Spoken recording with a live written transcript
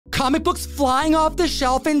comic books flying off the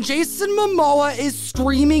shelf, and Jason Momoa is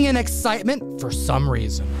screaming in excitement for some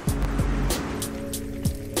reason.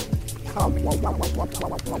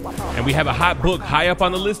 And we have a hot book high up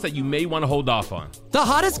on the list that you may want to hold off on. The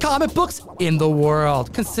hottest comic books in the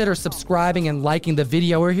world. Consider subscribing and liking the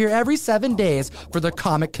video. We're here every 7 days for the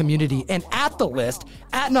comic community. And at the list,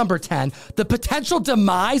 at number 10, the potential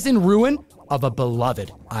demise and ruin of a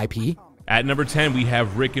beloved IP. At number 10, we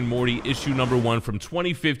have Rick and Morty issue number 1 from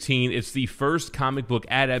 2015. It's the first comic book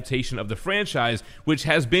adaptation of the franchise, which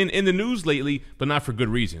has been in the news lately, but not for good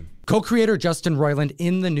reason. Co-creator Justin Roiland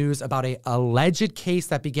in the news about an alleged case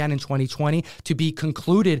that began in 2020 to be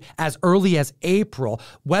concluded as early as April.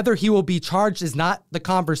 Whether he will be charged is not the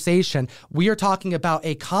conversation. We are talking about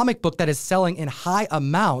a comic book that is selling in high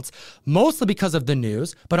amounts, mostly because of the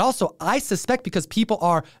news, but also I suspect because people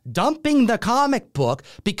are dumping the comic book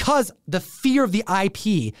because the fear of the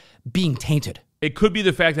IP being tainted. It could be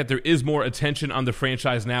the fact that there is more attention on the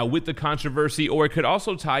franchise now with the controversy, or it could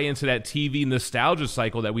also tie into that TV nostalgia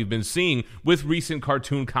cycle that we've been seeing with recent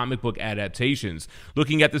cartoon comic book adaptations.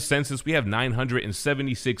 Looking at the census, we have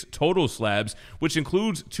 976 total slabs, which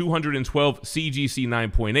includes 212 CGC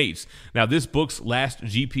 9.8s. Now, this book's last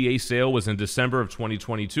GPA sale was in December of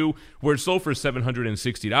 2022, where it sold for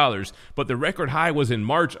 $760, but the record high was in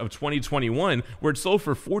March of 2021, where it sold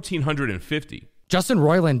for $1,450. Justin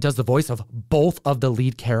Roiland does the voice of both of the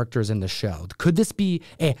lead characters in the show. Could this be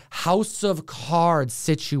a House of Cards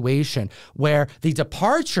situation where the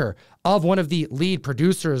departure of one of the lead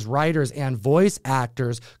producers, writers, and voice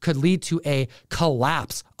actors could lead to a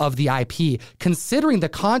collapse of the IP, considering the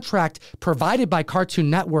contract provided by Cartoon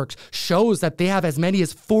Network shows that they have as many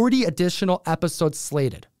as 40 additional episodes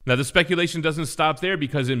slated? Now, the speculation doesn't stop there,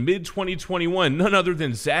 because in mid-2021, none other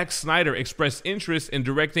than Zack Snyder expressed interest in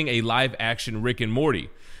directing a live-action Rick and Morty.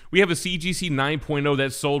 We have a CGC 9.0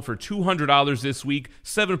 that sold for $200 this week,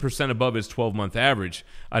 7% above its 12-month average.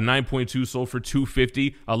 A 9.2 sold for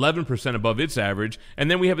 $250, 11% above its average. And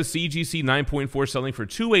then we have a CGC 9.4 selling for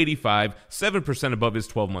 $285, 7% above its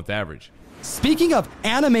 12-month average. Speaking of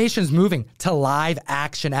animations moving to live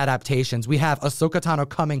action adaptations, we have Ahsoka Tano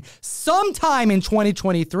coming sometime in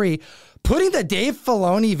 2023, putting the Dave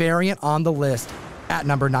Filoni variant on the list. At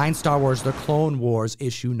number 9, Star Wars The Clone Wars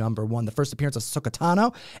issue number 1, the first appearance of Ahsoka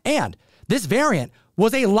Tano. And this variant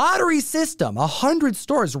was a lottery system. 100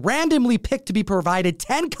 stores randomly picked to be provided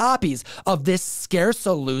 10 copies of this scarce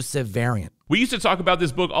elusive variant. We used to talk about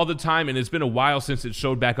this book all the time, and it's been a while since it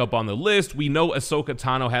showed back up on the list. We know Ahsoka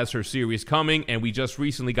Tano has her series coming, and we just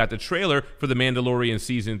recently got the trailer for The Mandalorian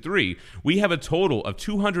Season 3. We have a total of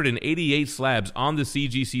 288 slabs on the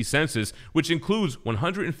CGC census, which includes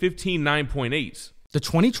 115 9.8s. The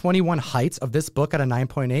 2021 heights of this book at a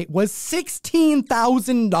 9.8 was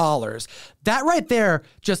 $16,000. That right there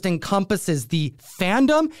just encompasses the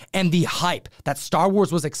fandom and the hype that Star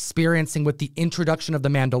Wars was experiencing with the introduction of The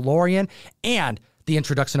Mandalorian and the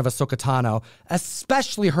introduction of Ahsoka Tano,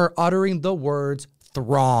 especially her uttering the words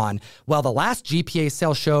Thrawn. Well, the last GPA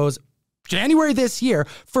sale shows January this year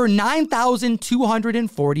for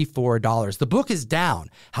 $9,244. The book is down.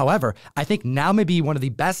 However, I think now may be one of the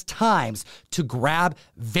best times to grab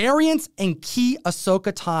variants and key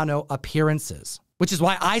Ahsoka Tano appearances, which is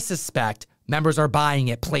why I suspect members are buying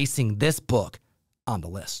it, placing this book on the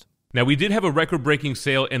list. Now, we did have a record-breaking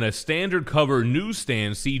sale in a standard cover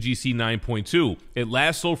newsstand CGC 9.2. It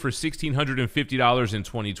last sold for $1,650 in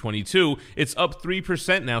 2022. It's up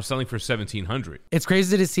 3% now, selling for $1,700. It's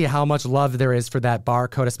crazy to see how much love there is for that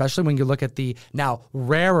barcode, especially when you look at the now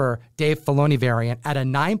rarer Dave Filoni variant at a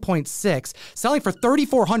 9.6, selling for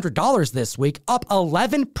 $3,400 this week, up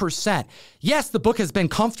 11%. Yes, the book has been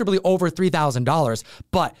comfortably over $3,000,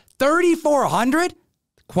 but $3,400?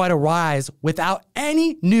 Quite a rise without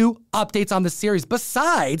any new updates on the series,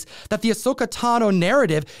 besides that the Ahsoka Tano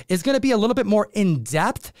narrative is going to be a little bit more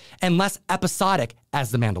in-depth and less episodic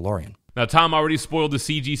as The Mandalorian. Now, Tom already spoiled the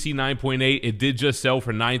CGC 9.8. It did just sell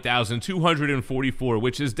for $9,244,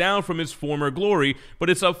 which is down from its former glory, but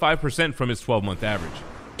it's up 5% from its 12-month average.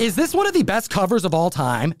 Is this one of the best covers of all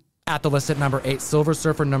time? At the list at number 8, Silver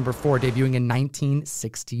Surfer number 4, debuting in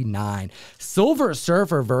 1969. Silver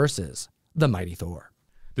Surfer versus the Mighty Thor.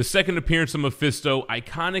 The second appearance of Mephisto,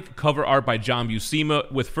 iconic cover art by John Buscema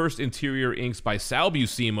with first interior inks by Sal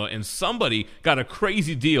Buscema, and somebody got a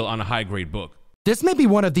crazy deal on a high-grade book. This may be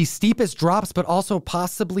one of the steepest drops, but also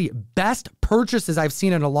possibly best purchases I've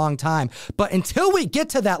seen in a long time. But until we get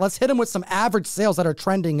to that, let's hit them with some average sales that are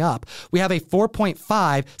trending up. We have a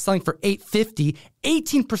 4.5 selling for $850,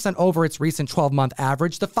 18% over its recent 12-month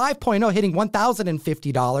average. The 5.0 hitting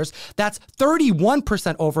 $1,050. That's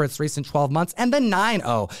 31% over its recent 12 months. And the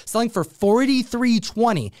 9.0 selling for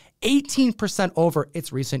 $43.20, 18% over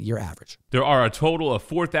its recent year average. There are a total of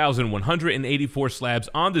 4,184 slabs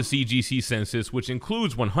on the CGC census, which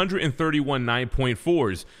includes 131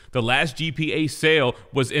 9.4s. The last GPA sale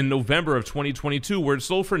was in November of 2022, where it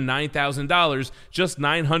sold for $9,000, just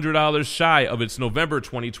 $900 shy of its November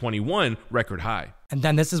 2021 record high. And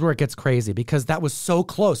then this is where it gets crazy, because that was so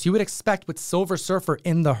close. You would expect with Silver Surfer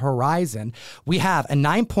in the horizon, we have a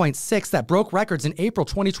 9.6 that broke records in April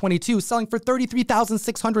 2022, selling for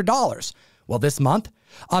 $33,600. Well, this month,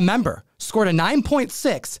 a member scored a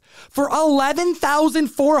 9.6 for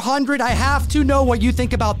 $11,400. I have to know what you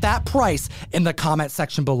think about that price in the comment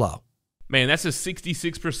section below. Man, that's a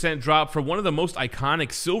 66% drop for one of the most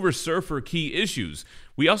iconic Silver Surfer key issues.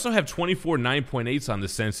 We also have 24 9.8s on the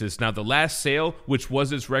census. Now, the last sale, which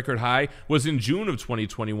was its record high, was in June of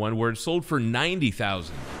 2021, where it sold for $90,000.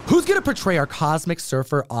 Who's going to portray our Cosmic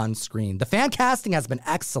Surfer on screen? The fan casting has been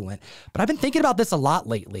excellent, but I've been thinking about this a lot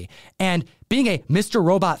lately. And being a Mr.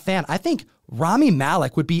 Robot fan, I think Rami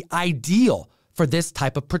Malek would be ideal for this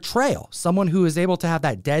type of portrayal. Someone who is able to have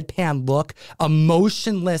that deadpan look,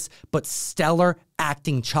 emotionless but stellar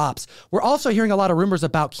acting chops. We're also hearing a lot of rumors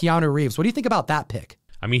about Keanu Reeves. What do you think about that pick?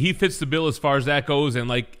 I mean, he fits the bill as far as that goes, and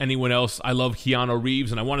like anyone else, I love Keanu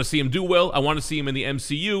Reeves, and I want to see him do well. I want to see him in the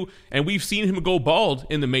MCU, and we've seen him go bald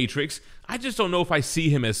in The Matrix. I just don't know if I see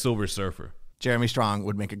him as Silver Surfer. Jeremy Strong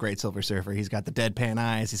would make a great Silver Surfer. He's got the deadpan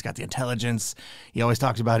eyes. He's got the intelligence. He always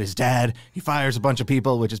talks about his dad. He fires a bunch of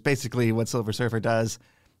people, which is basically what Silver Surfer does.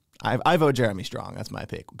 I vote Jeremy Strong. That's my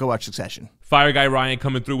pick. Go watch Succession. Fire Guy Ryan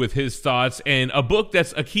coming through with his thoughts, and a book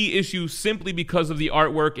that's a key issue simply because of the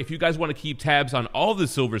artwork. If you guys want to keep tabs on all the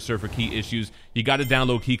Silver Surfer key issues, you got to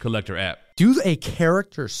download Key Collector app. Do a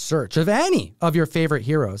character search of any of your favorite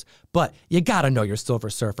heroes, but you got to know your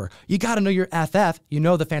Silver Surfer. You got to know your FF. You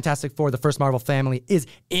know the Fantastic Four, the first Marvel family, is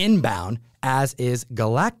inbound, as is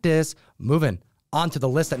Galactus. Moving on to the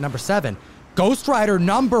list at number 7. Ghost Rider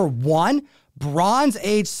number 1. Bronze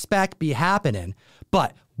Age spec be happening,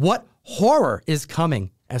 but what horror is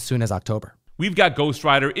coming as soon as October? We've got Ghost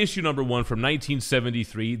Rider issue number 1 from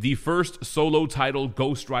 1973, the first solo titled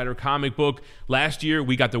Ghost Rider comic book. Last year,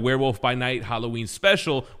 we got the Werewolf by Night Halloween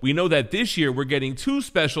special. We know that this year we're getting 2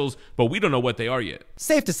 specials, but we don't know what they are yet.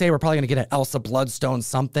 Safe to say we're probably going to get an Elsa Bloodstone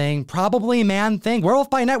something, probably Man-Thing. Werewolf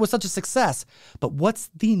by Night was such a success, but what's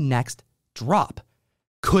the next drop?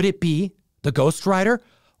 Could it be the Ghost Rider?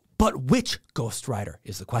 But which Ghost Rider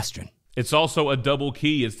is the question. It's also a double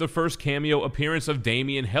key. It's the first cameo appearance of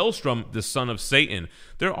Damien Hellstrom, the son of Satan.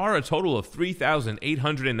 There are a total of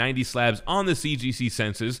 3,890 slabs on the CGC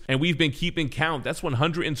census, and we've been keeping count. That's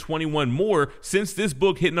 121 more since this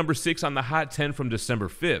book hit number 6 on the Hot 10 from December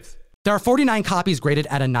 5th. There are 49 copies graded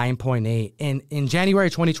at a 9.8. And in January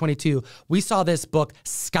 2022, we saw this book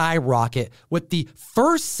skyrocket with the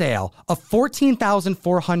first sale of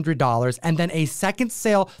 $14,400 and then a second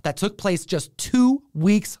sale that took place just 2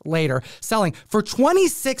 weeks later, selling for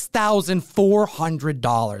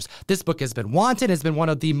 $26,400. This book has been wanted, has been one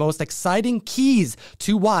of the most exciting keys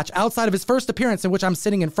to watch outside of his first appearance, in which I'm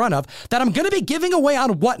sitting in front of, that I'm going to be giving away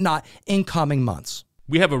on Whatnot in coming months.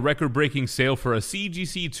 We have a record-breaking sale for a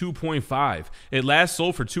CGC 2.5. It last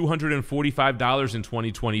sold for $245 in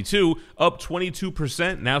 2022, up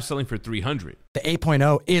 22%, now selling for $300. The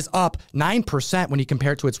 8.0 is up 9% when you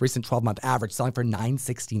compare it to its recent 12-month average, selling for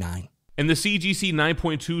 $969. And the CGC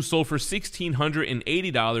 9.2 sold for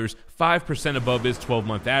 $1,680, 5% above its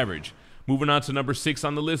 12-month average. Moving on to number 6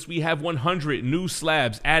 on the list, we have 100 new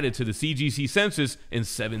slabs added to the CGC census in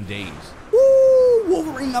 7 days.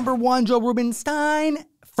 Wolverine number 1, Joe Rubinstein.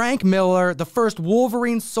 Frank Miller, the first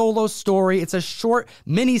Wolverine solo story. It's a short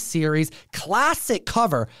mini-series, classic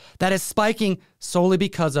cover that is spiking solely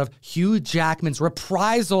because of Hugh Jackman's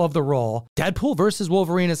reprisal of the role. Deadpool versus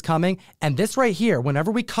Wolverine is coming, and this right here, whenever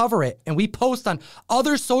we cover it and we post on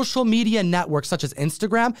other social media networks such as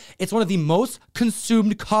Instagram, it's one of the most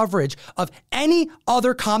consumed coverage of any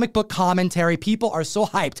other comic book commentary. People are so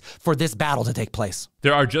hyped for this battle to take place.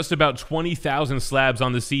 There are just about 20,000 slabs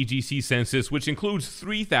on the CGC census, which includes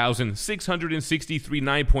 3,663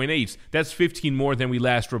 9.8s. That's 15 more than we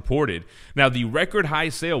last reported. Now, the record high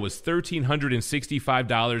sale was $1,360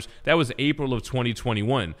 $965. That was April of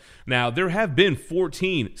 2021. Now, there have been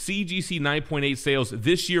 14 CGC 9.8 sales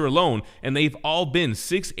this year alone, and they've all been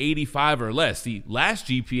 $685 or less. The last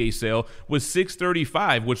GPA sale was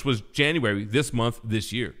 $635, which was January this month,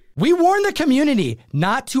 this year. We warned the community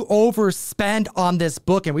not to overspend on this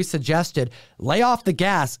book, and we suggested lay off the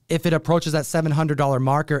gas if it approaches that $700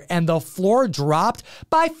 marker, and the floor dropped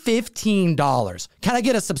by $15. Can I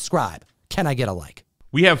get a subscribe? Can I get a like?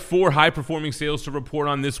 We have 4 high-performing sales to report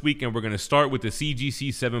on this week, and we're going to start with the CGC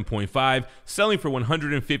 7.5, selling for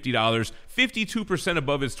 $150, 52%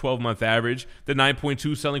 above its 12-month average. The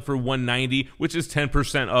 9.2 selling for $190, which is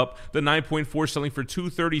 10% up. The 9.4 selling for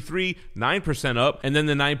 $233, 9% up. And then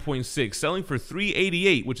the 9.6 selling for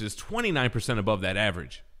 $388, which is 29% above that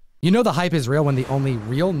average. You know the hype is real when the only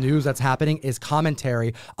real news that's happening is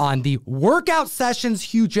commentary on the workout sessions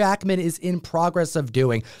Hugh Jackman is in progress of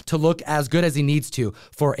doing to look as good as he needs to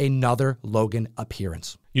for another Logan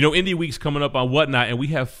appearance. You know, Indie Week's coming up on Whatnot, and we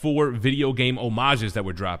have 4 video game homages that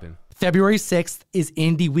we're dropping. February 6th is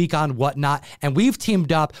Indie Week on Whatnot, and we've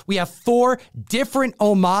teamed up. We have 4 different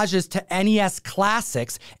homages to NES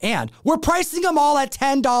classics, and we're pricing them all at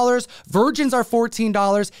 $10. Virgins are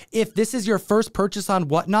 $14. If this is your first purchase on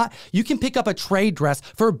Whatnot, you can pick up a trade dress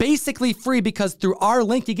for basically free because through our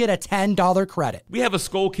link, you get a $10 credit. We have a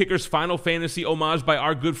Skull Kickers Final Fantasy homage by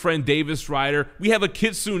our good friend Davis Ryder. We have a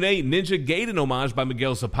Kitsune Ninja Gaiden homage by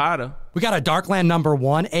Miguel Zapata. We got a Darkland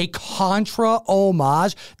 #1, a Contra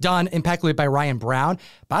homage done impeccably by Ryan Brown.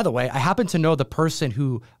 By the way, I happen to know the person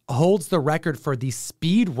who holds the record for the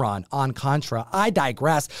speed run on Contra. I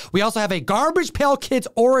digress. We also have a Garbage Pail Kids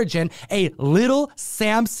Origin, a Little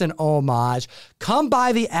Samson homage. Come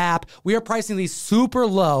by the app. We are pricing these super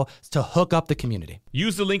low to hook up the community.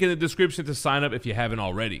 Use the link in the description to sign up if you haven't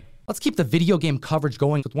already. Let's keep the video game coverage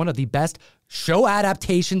going with one of the best show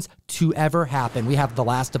adaptations to ever happen. We have The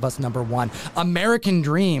Last of Us #1, American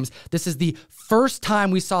Dreams. This is the first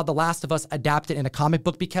time we saw The Last of Us adapted in a comic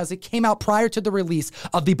book because it came out prior to the release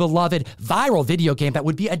of the beloved viral video game that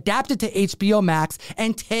would be adapted to HBO Max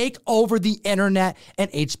and take over the internet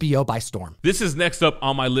and HBO by storm. This is next up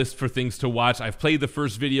on my list for things to watch. I've played the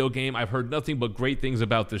first video game. I've heard nothing but great things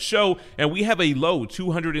about the show, and we have a low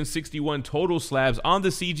 261 total slabs on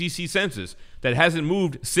the CGC census that hasn't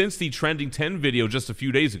moved since the Trending 10 video just a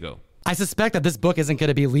few days ago. I suspect that this book isn't going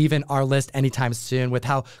to be leaving our list anytime soon with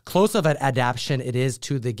how close of an adaptation it is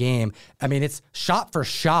to the game. I mean, it's shot for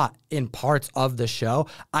shot in parts of the show.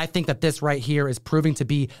 I think that this right here is proving to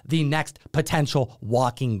be the next potential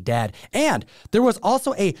Walking Dead. And there was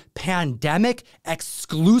also a pandemic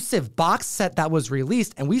exclusive box set that was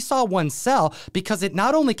released, and we saw one sell because it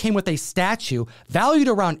not only came with a statue valued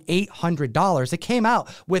around $800, it came out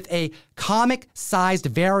with a comic-sized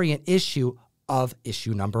variant issue of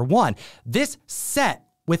issue #1. This set,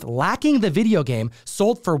 with lacking the video game,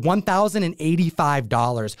 sold for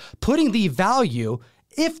 $1,085, putting the value,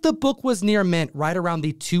 if the book was near mint, right around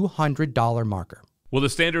the $200 marker. Well, the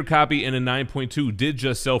standard copy in a 9.2 did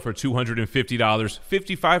just sell for $250,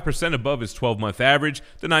 55% above its 12-month average.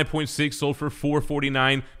 The 9.6 sold for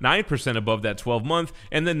 $449, 9% above that 12-month,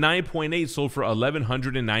 and the 9.8 sold for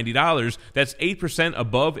 $1,190. That's 8%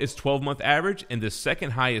 above its 12-month average and the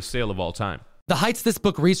second highest sale of all time. The heights this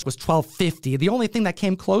book reached was $1,250. The only thing that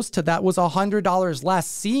came close to that was $100 less.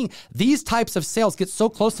 Seeing these types of sales get so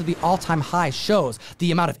close to the all-time high shows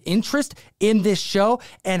the amount of interest in this show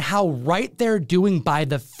and how right they're doing by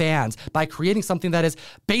the fans by creating something that is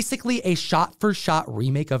basically a shot-for-shot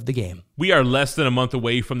remake of the game. We are less than a month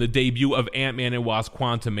away from the debut of Ant-Man and Wasp: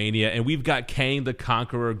 Quantumania, and we've got Kang the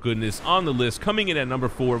Conqueror goodness on the list, coming in at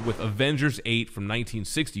 #4 with Avengers 8 from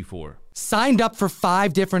 1964. Signed up for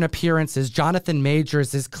 5 different appearances, Jonathan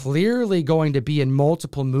Majors is clearly going to be in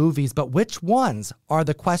multiple movies, but which ones are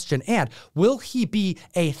the question? And will he be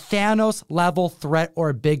a Thanos-level threat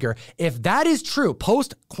or bigger? If that is true,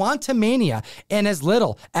 post-Quantumania, in as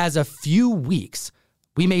little as a few weeks,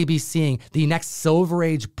 we may be seeing the next Silver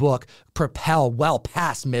Age book propel well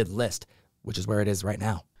past mid-list, which is where it is right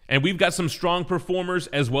now. And we've got some strong performers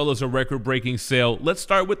as well as a record-breaking sale. Let's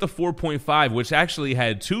start with the 4.5, which actually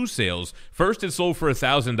had 2 sales. First, it sold for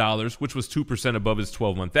 $1,000, which was 2% above its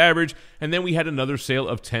 12-month average. And then we had another sale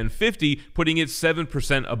of $1,050, putting it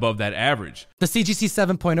 7% above that average. The CGC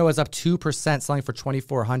 7.0 is up 2%, selling for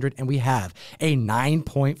 $2,400, and we have a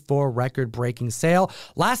 9.4 record-breaking sale.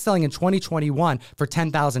 Last selling in 2021 for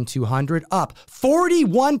 $10,200, up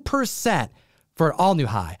 41%. For an all-new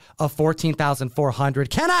high of $14,400.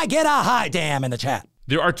 Can I get a high damn in the chat?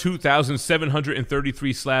 There are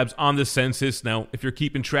 2,733 slabs on the census. Now, if you're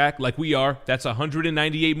keeping track like we are, that's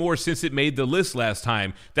 198 more since it made the list last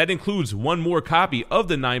time. That includes one more copy of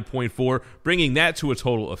the 9.4, bringing that to a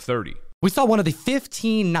total of 30. We saw one of the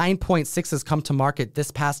 15 9.6s come to market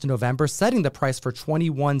this past November, setting the price for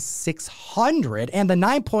 $21,600. And the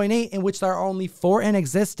 9.8, in which there are only 4 in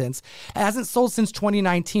existence, hasn't sold since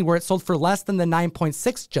 2019, where it sold for less than the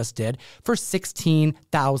 9.6 just did, for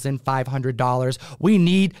 $16,500. We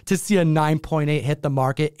need to see a 9.8 hit the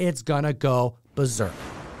market. It's gonna go berserk.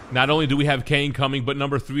 Not only do we have Kane coming, but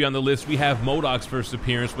number 3 on the list, we have MODOK's first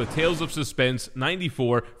appearance with Tales of Suspense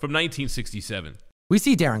 94 from 1967. We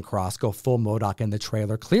see Darren Cross go full MODOK in the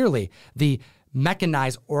trailer. Clearly, the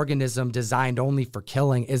mechanized organism designed only for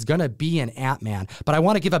killing is going to be an Ant-Man. But I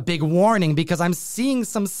want to give a big warning because I'm seeing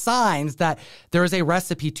some signs that there is a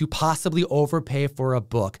recipe to possibly overpay for a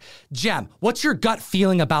book. Jem, what's your gut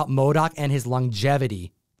feeling about MODOK and his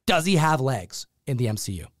longevity? Does he have legs in the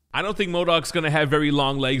MCU? I don't think MODOK's going to have very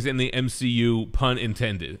long legs in the MCU, pun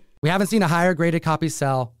intended. We haven't seen a higher graded copy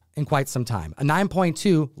sell in quite some time. A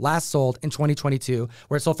 9.2 last sold in 2022,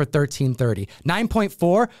 where it sold for $1,330.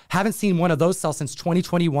 9.4, haven't seen one of those sell since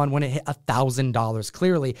 2021 when it hit $1,000.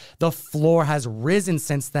 Clearly, the floor has risen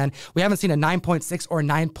since then. We haven't seen a 9.6 or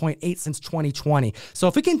 9.8 since 2020. So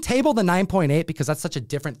if we can table the 9.8, because that's such a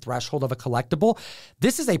different threshold of a collectible,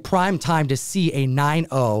 this is a prime time to see a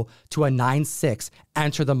 9.0 to a 9.6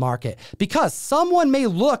 enter the market, because someone may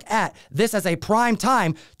look at this as a prime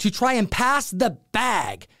time to try and pass the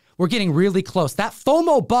bag. We're getting really close. That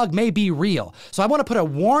FOMO bug may be real. So I want to put a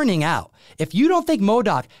warning out. If you don't think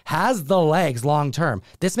MODOK has the legs long term,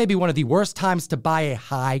 this may be one of the worst times to buy a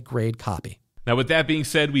high grade copy. Now, with that being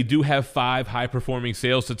said, we do have 5 high-performing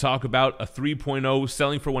sales to talk about. A 3.0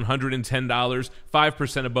 selling for $110,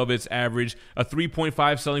 5% above its average. A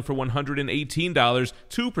 3.5 selling for $118,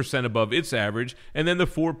 2% above its average. And then the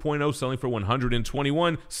 4.0 selling for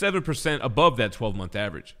 $121, 7% above that 12-month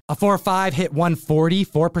average. A 4.5 hit 140,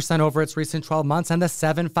 4% over its recent 12 months. And the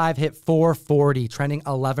 7.5 hit 440, trending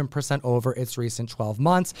 11% over its recent 12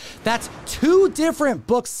 months. That's 2 different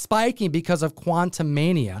books spiking because of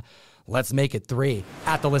Quantumania. Let's make it 3.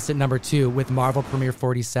 At the list at number 2 with Marvel Premiere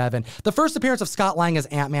 47. The first appearance of Scott Lang as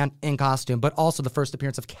Ant-Man in costume, but also the first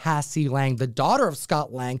appearance of Cassie Lang, the daughter of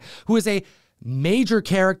Scott Lang, who is a major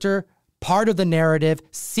character, part of the narrative,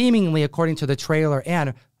 seemingly according to the trailer,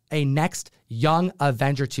 and a next young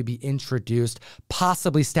Avenger to be introduced,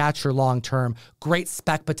 possibly stature long-term. Great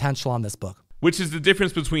spec potential on this book. Which is the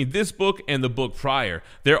difference between this book and the book prior.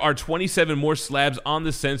 There are 27 more slabs on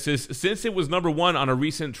the census since it was number 1 on a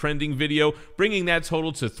recent trending video, bringing that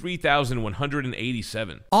total to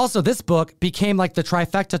 3,187. Also, this book became like the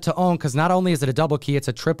trifecta to own, because not only is it a double key, it's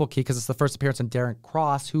a triple key, because it's the first appearance of Darren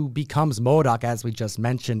Cross, who becomes MODOK, as we just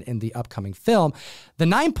mentioned in the upcoming film. The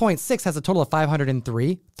 9.6 has a total of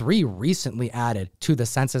 503, 3 recently added to the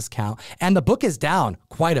census count, and the book is down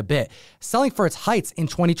quite a bit, selling for its heights in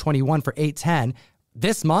 2021 for $810.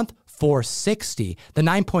 This month, $460. The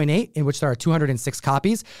 9.8, in which there are 206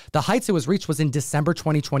 copies, the heights it was reached was in December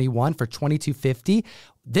 2021 for $2,250.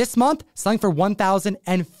 This month, selling for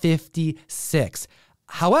 $1,056.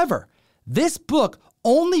 However, this book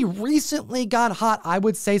only recently got hot, I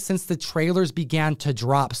would say, since the trailers began to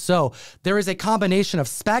drop. So there is a combination of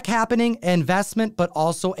spec happening, investment, but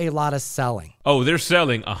also a lot of selling. Oh, they're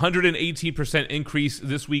selling. 118% increase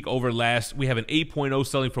this week over last. We have an 8.0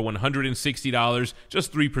 selling for $160,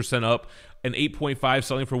 just 3% up. An 8.5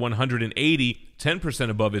 selling for $180, 10%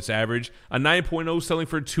 above its average. A 9.0 selling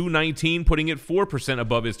for $219, putting it 4%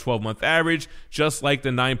 above its 12-month average, just like the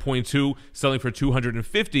 9.2 selling for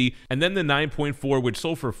 $250, and then the 9.4, which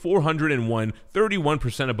sold for $401,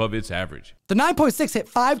 31% above its average. The 9.6 hit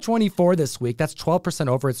 $524 this week. That's 12%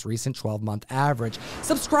 over its recent 12-month average.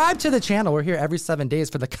 Subscribe to the channel. We're here every 7 days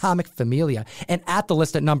for the Comic Familia. And at the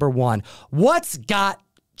list at number 1, what's got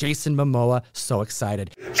Jason Momoa so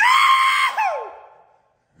excited?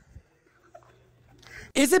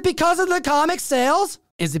 Is it because of the comic sales?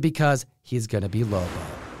 Is it because he's going to be Lobo?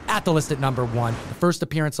 At the list at number 1, the first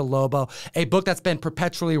appearance of Lobo, a book that's been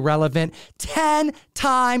perpetually relevant, 10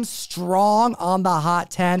 times strong on the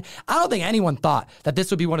Hot 10. I don't think anyone thought that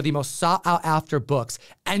this would be one of the most sought out after books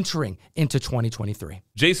entering into 2023.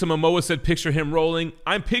 Jason Momoa said, picture him rolling.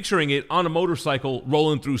 I'm picturing it on a motorcycle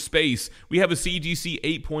rolling through space. We have a CGC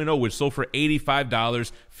 8.0, which sold for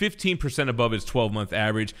 $85, 15% above its 12-month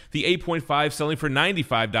average. The 8.5 selling for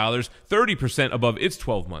 $95, 30% above its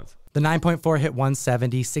 12-month. The 9.4 hit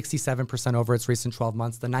 170, 67% over its recent 12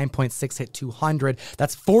 months. The 9.6 hit 200.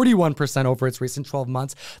 That's 41% over its recent 12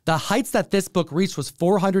 months. The heights that this book reached was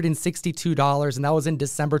 $462, and that was in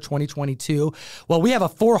December 2022. Well, we have a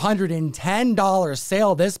 $410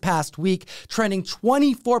 sale this past week, trending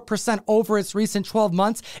 24% over its recent 12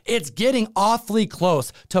 months. It's getting awfully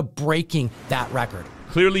close to breaking that record.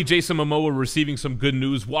 Clearly, Jason Momoa receiving some good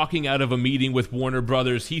news walking out of a meeting with Warner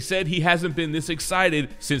Brothers. He said he hasn't been this excited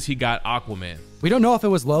since he got Aquaman. We don't know if it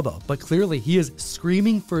was Lobo, but clearly he is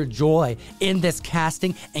screaming for joy in this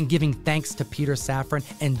casting and giving thanks to Peter Safran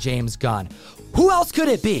and James Gunn. Who else could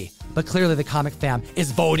it be? But clearly the comic fam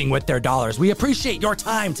is voting with their dollars. We appreciate your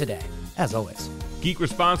time today, as always. Geek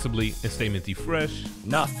responsibly and stay minty fresh.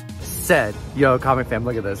 Enough said. Yo, comic fam,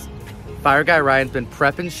 look at this. Fire Guy Ryan's been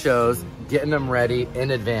prepping shows, getting them ready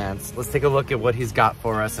in advance. Let's take a look at what he's got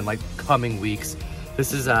for us in like coming weeks.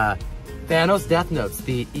 This is Thanos Death Notes,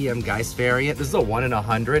 the E.M. Geist variant. This is a 1 in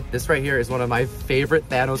 100. This right here is one of my favorite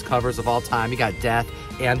Thanos covers of all time. You got Death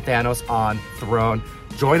and Thanos on Throne.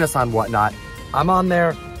 Join us on Whatnot. I'm on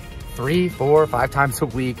there 3, 4, 5 times a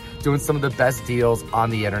week doing some of the best deals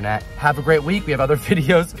on the internet. Have a great week. We have other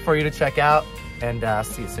videos for you to check out, and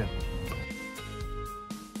see you soon.